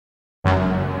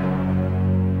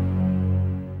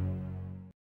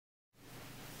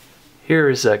Here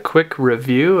is a quick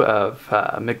review of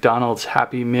McDonald's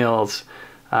Happy Meals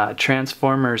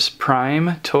Transformers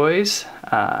Prime toys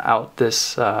out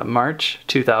this March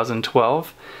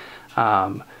 2012.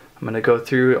 I'm going to go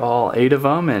through all 8 of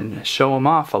them and show them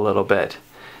off a little bit.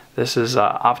 This is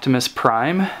Optimus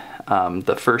Prime,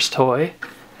 the first toy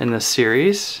in this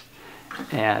series,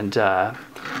 and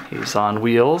he's on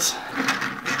wheels,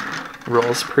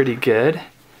 rolls pretty good,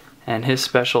 and his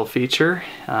special feature,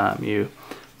 you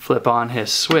flip on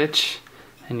his switch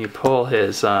and you pull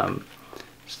his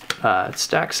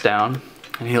stacks down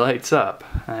and he lights up,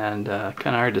 and kind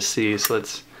of hard to see, so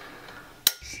let's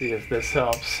see if this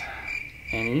helps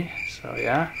any. So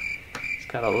yeah, it's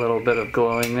got a little bit of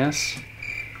glowingness,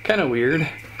 kind of weird.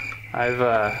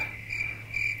 I've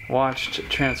watched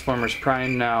Transformers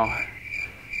Prime now.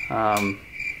 I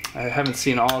haven't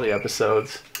seen all the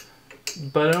episodes,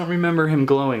 but I don't remember him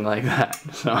glowing like that,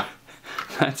 so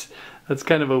that's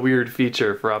kind of a weird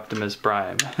feature for Optimus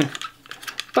Prime.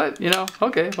 But, you know,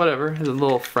 okay, whatever. His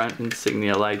little front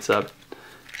insignia lights up.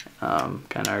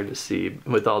 Kind of hard to see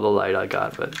with all the light I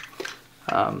got, but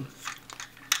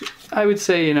I would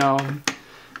say, you know,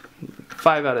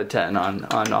 5 out of 10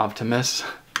 on Optimus.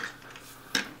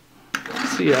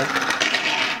 See ya.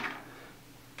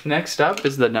 Next up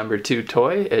is the number 2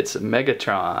 toy. It's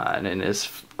Megatron and his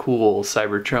cool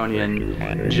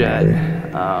Cybertronian jet.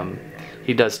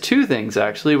 He does 2 things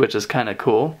actually, which is kind of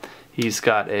cool. He's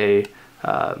got a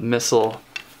missile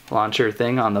launcher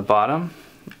thing on the bottom,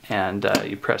 and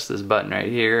you press this button right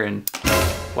here, and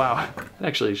wow, it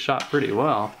actually shot pretty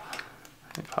well.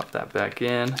 Pop that back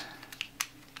in.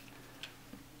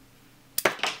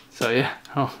 So yeah,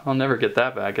 I'll never get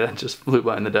that back. That just flew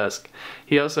behind the desk.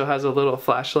 He also has a little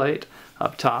flashlight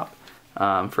up top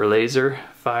for laser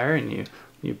fire, and you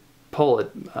pull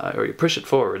it, or you push it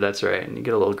forward, that's right, and you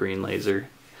get a little green laser.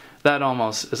 That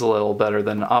almost is a little better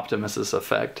than Optimus's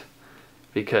effect,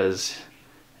 because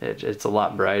it's a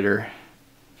lot brighter.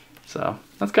 So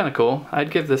that's kind of cool.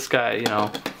 I'd give this guy, you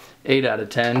know, 8 out of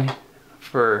 10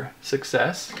 for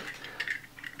success.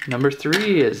 Number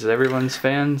 3 is everyone's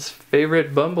fan's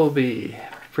favorite Bumblebee.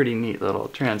 Pretty neat little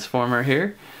transformer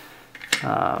here.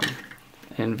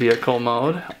 In vehicle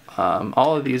mode.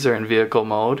 All of these are in vehicle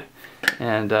mode,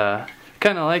 and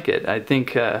kind of like it. I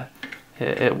think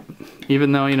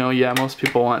even though, you know, yeah, most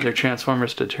people want their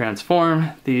Transformers to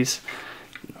transform, these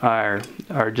are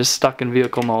just stuck in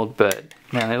vehicle mode, but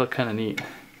man, they look kind of neat.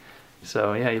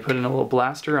 So yeah, you put in a little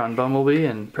blaster on Bumblebee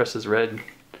and press his red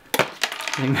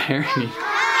thing there, and he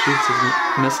shoots his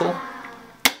missile.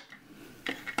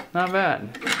 Not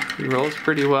bad. He rolls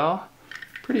pretty well.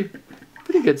 Pretty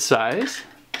good size.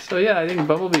 So yeah, I think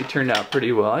Bumblebee turned out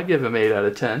pretty well. I give him 8 out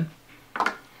of 10.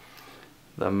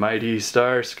 The mighty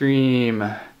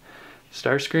StarScream.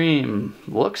 StarScream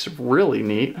looks really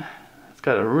neat. It's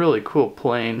got a really cool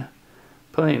plain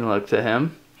look to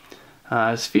him.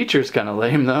 His feature's kind of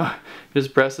lame though. You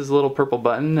just press this little purple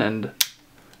button and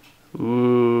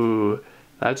ooh,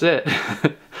 that's it.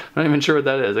 I'm not even sure what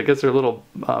that is. I guess they're little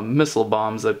missile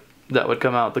bombs that would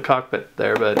come out the cockpit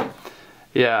there, but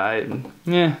yeah,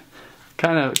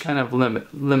 kind of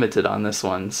limited on this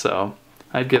one, so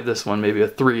I'd give this one maybe a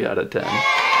 3 out of 10.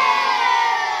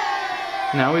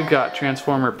 Now we've got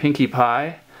Transformer Pinkie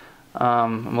Pie.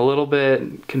 I'm a little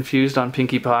bit confused on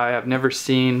Pinkie Pie. I've never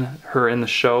seen her in the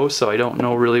show, so I don't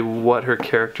know really what her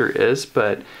character is,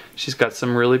 but she's got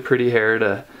some really pretty hair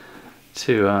to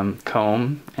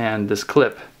comb, and this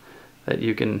clip that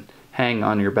you can hang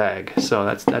on your bag. So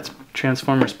that's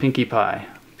Transformers Pinkie Pie.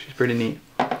 She's pretty neat.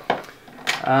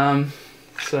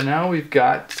 So now we've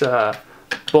got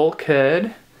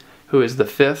Bulkhead, who is the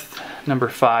 5th, number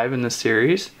 5 in the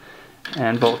series.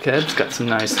 And Bulkhead's got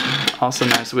some also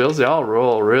nice wheels. They all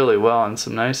roll really well, and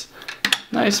some nice,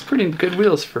 pretty good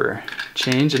wheels for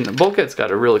change. And Bulkhead's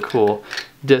got a really cool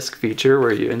disc feature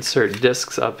where you insert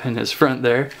discs up in his front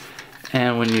there,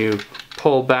 and when you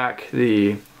pull back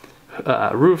the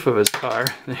roof of his car,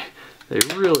 they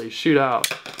really shoot out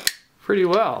pretty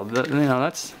well. You know,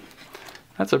 that's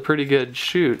a pretty good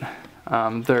shoot.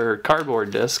 They're cardboard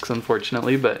discs,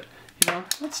 unfortunately, but you know,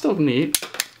 that's still neat.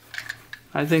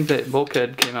 I think that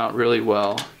Bulkhead came out really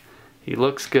well. He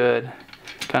looks good.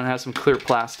 Kind of has some clear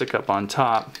plastic up on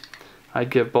top. I'd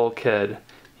give Bulkhead,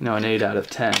 you know, an 8 out of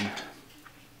 10.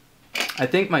 I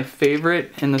think my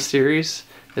favorite in the series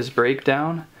is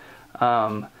Breakdown.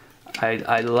 I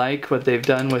like what they've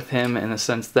done with him in the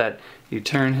sense that you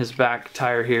turn his back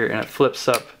tire here and it flips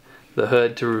up the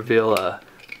hood to reveal a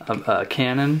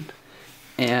cannon.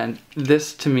 And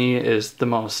this to me is the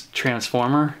most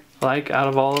Transformer-like out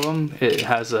of all of them. It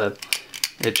has a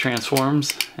it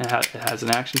transforms and it has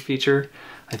an action feature.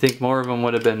 I think more of them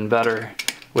would have been better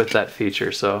with that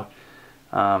feature. So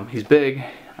he's big,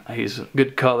 he's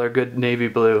good color, good navy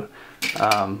blue.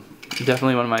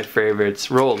 Definitely one of my favorites.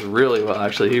 Rolls really well,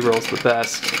 actually. He rolls the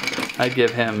best. I'd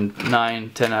give him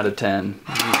 9, 10 out of 10. He's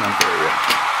my favorite.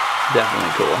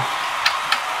 Definitely cool.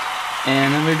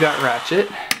 And then we've got Ratchet.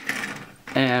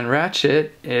 And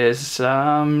Ratchet is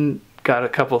got a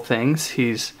couple things.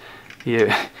 He's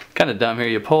kind of dumb here.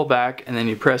 You pull back and then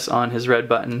you press on his red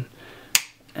button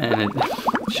and it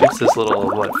shoots this little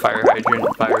fire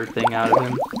hydrant fire thing out of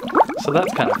him. So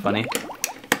that's kind of funny.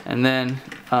 And then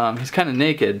he's kind of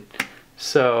naked,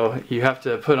 so you have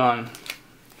to put on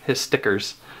his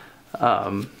stickers.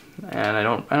 And I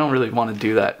don't really want to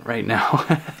do that right now.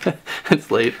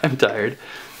 It's late. I'm tired.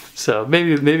 So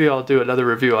maybe I'll do another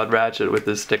review on Ratchet with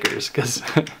his stickers, because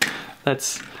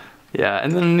that's, yeah.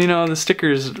 And then, you know, the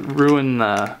stickers ruin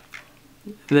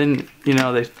then, you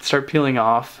know, they start peeling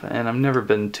off, and I've never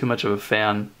been too much of a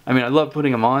fan. I mean, I love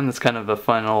putting them on. It's kind of a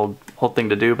fun old thing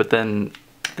to do, but then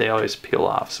they always peel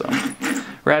off. So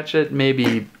Ratchet,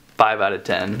 maybe 5 out of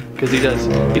 10, because he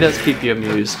does keep you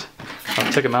amused.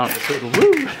 I'll check him out.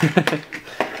 Woo!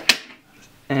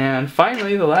 And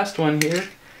finally, the last one here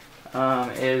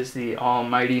is the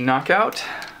almighty Knockout.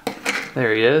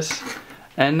 There he is.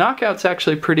 And Knockout's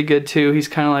actually pretty good too. He's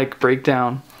kind of like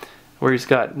Breakdown, where he's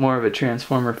got more of a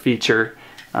transformer feature.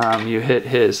 You hit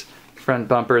his front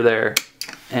bumper there,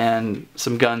 and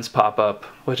some guns pop up,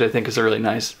 which I think is a really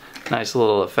nice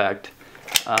little effect.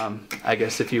 I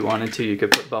guess if you wanted to, you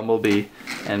could put Bumblebee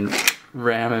and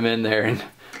ram him in there and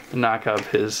knock up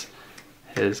his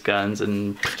guns,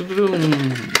 and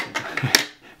boom.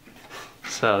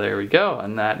 So there we go,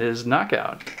 and that is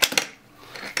Knockout.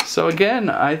 So again,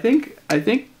 I think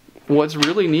what's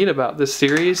really neat about this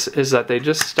series is that they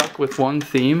just stuck with one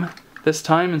theme this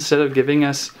time, instead of giving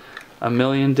us a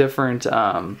million different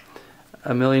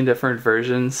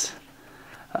versions,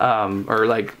 or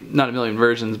like not a million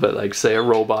versions, but like say a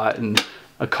robot and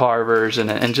a car version,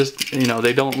 and just, you know,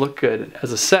 they don't look good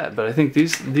as a set, but I think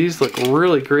these look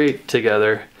really great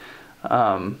together.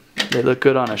 They look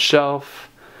good on a shelf.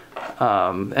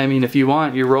 I mean, if you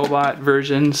want your robot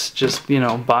versions, just, you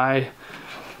know, buy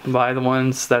the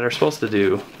ones that are supposed to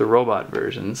do the robot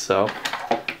versions. So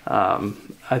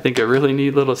I think a really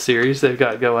neat little series they've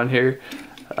got going here.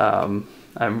 I'm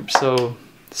so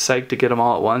psyched to get them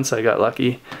all at once. I got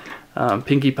lucky.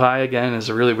 Pinkie Pie again is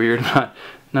a really weird,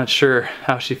 not sure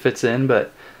how she fits in,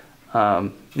 but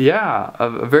yeah,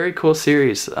 a very cool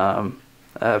series.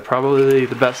 Probably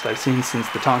the best I've seen since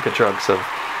the Tonka trucks of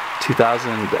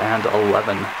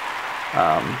 2011.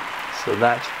 So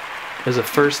that is a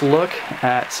first look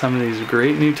at some of these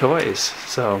great new toys.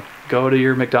 So go to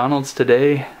your McDonald's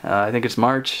today, I think it's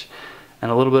March,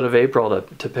 and a little bit of April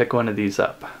to pick one of these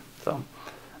up. So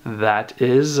that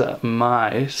is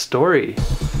my story.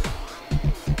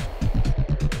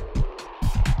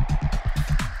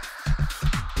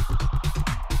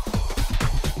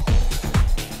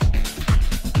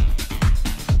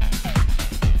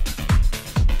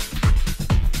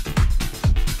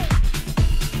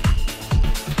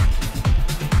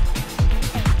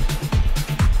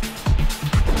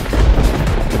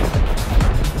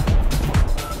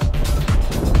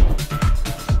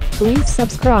 Please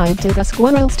subscribe to the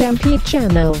Squirrel Stampede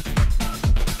channel.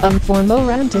 For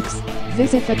more antics,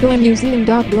 visit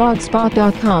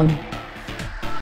thetoymuseum.blogspot.com.